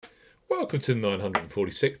Welcome to the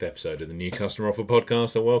 946th episode of the New Customer Offer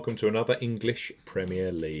Podcast, and welcome to another English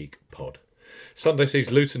Premier League pod. Sunday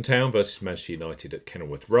sees Luton Town versus Manchester United at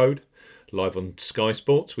Kenilworth Road. Live on Sky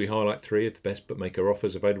Sports, we highlight three of the best bookmaker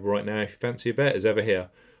offers available right now. If you fancy a bet, as ever here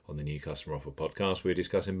on the New Customer Offer Podcast, we're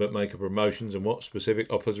discussing bookmaker promotions and what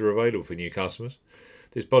specific offers are available for new customers.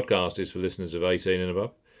 This podcast is for listeners of 18 and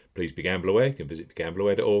above. Please be gamble aware. You can visit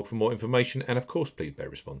begambleaware.org for more information, and of course, please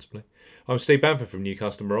bet responsibly. I'm Steve Bamford from New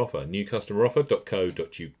Customer Offer,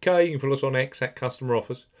 newcustomeroffer.co.uk. You can follow us on X at Customer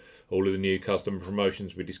Offers. All of the new customer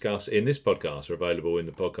promotions we discuss in this podcast are available in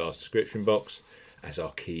the podcast description box as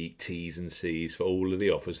our key T's and C's for all of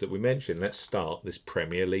the offers that we mentioned. Let's start this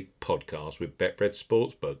Premier League podcast with Betfred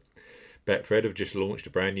Sportsbook. Betfred have just launched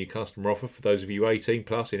a brand new customer offer for those of you 18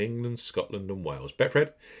 plus in England, Scotland and Wales.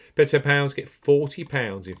 Betfred, bet £10, get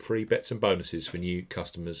 £40 in free bets and bonuses for new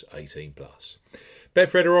customers 18 plus.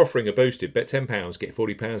 Betfred are offering a boosted bet £10, get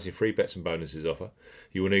 £40 in free bets and bonuses offer.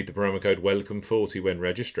 You will need the promo code WELCOME40 when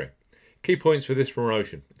registering. Key points for this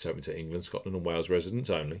promotion. It's open to England, Scotland and Wales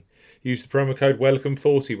residents only. Use the promo code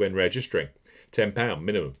WELCOME40 when registering. £10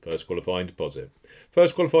 minimum first qualifying deposit.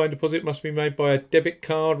 First qualifying deposit must be made by a debit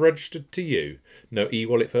card registered to you. No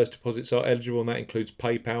e-wallet first deposits are eligible, and that includes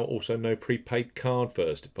PayPal. Also no prepaid card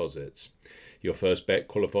first deposits. Your first bet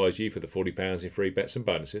qualifies you for the £40 in free bets and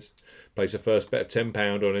bonuses. Place a first bet of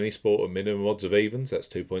 £10 on any sport at minimum odds of evens, that's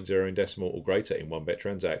 2.0 in decimal or greater in one bet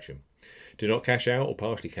transaction. Do not cash out or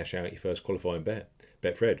partially cash out your first qualifying bet.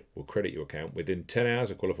 Betfred will credit your account within 10 hours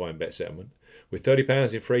of qualifying bet settlement with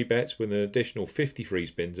 £30 in free bets with an additional 50 free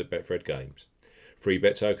spins at Betfred games. Free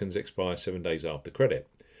bet tokens expire 7 days after credit.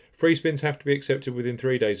 Free spins have to be accepted within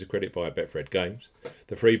 3 days of credit via Betfred games.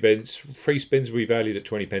 The free spins will be valued at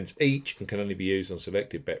 20p each and can only be used on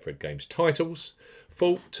selected Betfred games titles.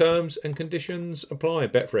 Full terms and conditions apply.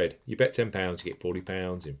 Betfred, you bet £10, you get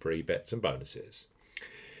 £40 in free bets and bonuses.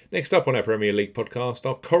 Next up on our Premier League podcast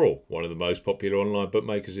are Coral, one of the most popular online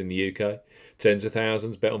bookmakers in the UK. Tens of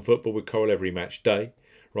thousands bet on football with Coral every match day.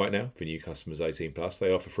 Right now, for new customers 18 plus,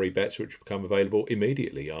 they offer free bets which become available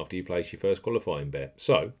immediately after you place your first qualifying bet.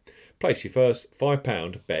 So, place your first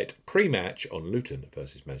 £5 bet pre-match on Luton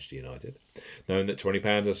versus Manchester United, knowing that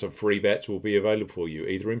 £20 of free bets will be available for you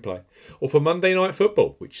either in play or for Monday Night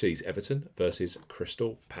Football, which sees Everton versus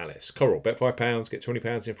Crystal Palace. Coral, bet £5, get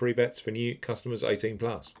 £20 in free bets for new customers 18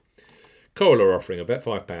 plus. Coral are offering a bet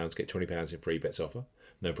 £5, get £20 in free bets offer.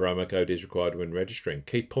 No promo code is required when registering.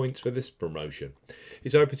 Key points for this promotion.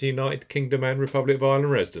 It's open to United Kingdom and Republic of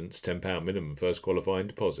Ireland residents. £10 minimum first qualifying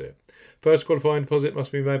deposit. First qualifying deposit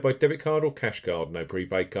must be made by debit card or cash card. No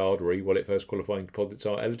prepaid card or e-wallet first qualifying deposits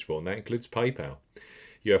are eligible, and that includes PayPal.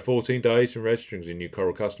 You have 14 days from registering as a new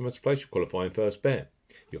Coral customer to place your qualifying first bet.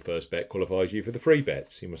 Your first bet qualifies you for the free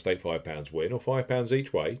bets. You must stake £5 win or £5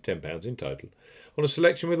 each way, £10 in total, on a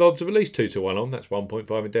selection with odds of at least 2 to 1 on, that's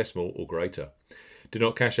 1.5 in decimal or greater. Do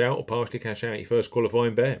not cash out or partially cash out your first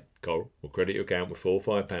qualifying bet. Coral will credit your account with 4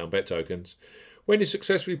 £5 bet tokens. When you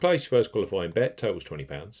successfully place your first qualifying bet, totals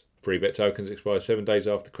 £20. Free bet tokens expire 7 days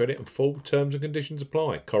after credit and full terms and conditions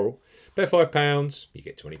apply. Coral, bet £5, you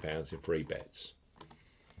get £20 in free bets.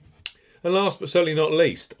 And last but certainly not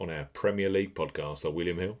least on our Premier League podcast are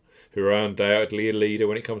William Hill, who are undoubtedly a leader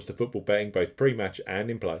when it comes to football betting, both pre-match and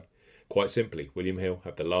in play. Quite simply, William Hill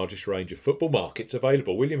have the largest range of football markets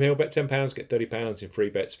available. William Hill, bet £10, get £30 in free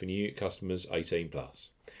bets for new customers 18 plus.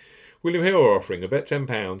 William Hill are offering a bet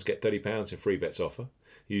 £10, get £30 in free bets offer.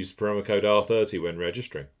 Use the promo code R30 when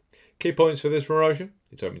registering. Key points for this promotion.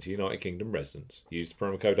 It's open to United Kingdom residents. Use the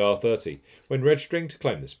promo code R30 when registering to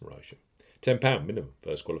claim this promotion. £10 minimum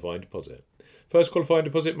first qualifying deposit. First qualifying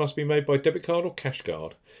deposit must be made by debit card or cash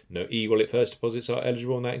card. No e-wallet first deposits are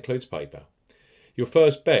eligible, and that includes PayPal. Your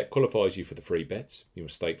first bet qualifies you for the free bets. You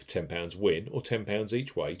must stake for £10 win or £10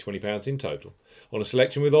 each way, £20 in total, on a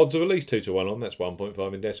selection with odds of at least 2 to 1 on, that's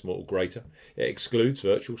 1.5 in decimal or greater. It excludes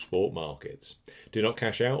virtual sport markets. Do not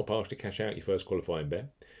cash out or partially cash out your first qualifying bet.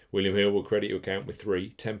 William Hill will credit your account with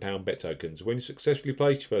 3 £10 bet tokens. When you successfully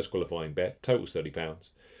place your first qualifying bet, totals £30.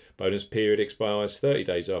 Bonus period expires 30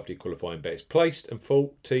 days after your qualifying bet is placed, and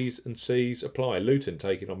full T's and C's apply. Luton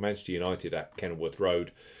taking on Manchester United at Kenilworth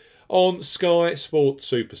Road on Sky Sports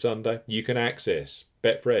Super Sunday. You can access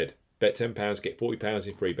Betfred, bet £10, get £40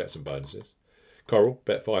 in free bets and bonuses. Coral,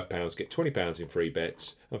 bet £5, get £20 in free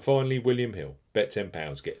bets. And finally, William Hill, bet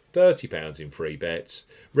 £10, get £30 in free bets.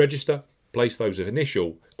 Register, place those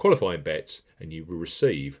initial qualifying bets, and you will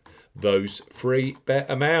receive those free bet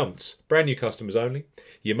amounts. Brand new customers only.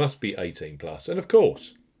 You must be 18 plus. And of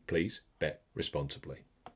course, please bet responsibly.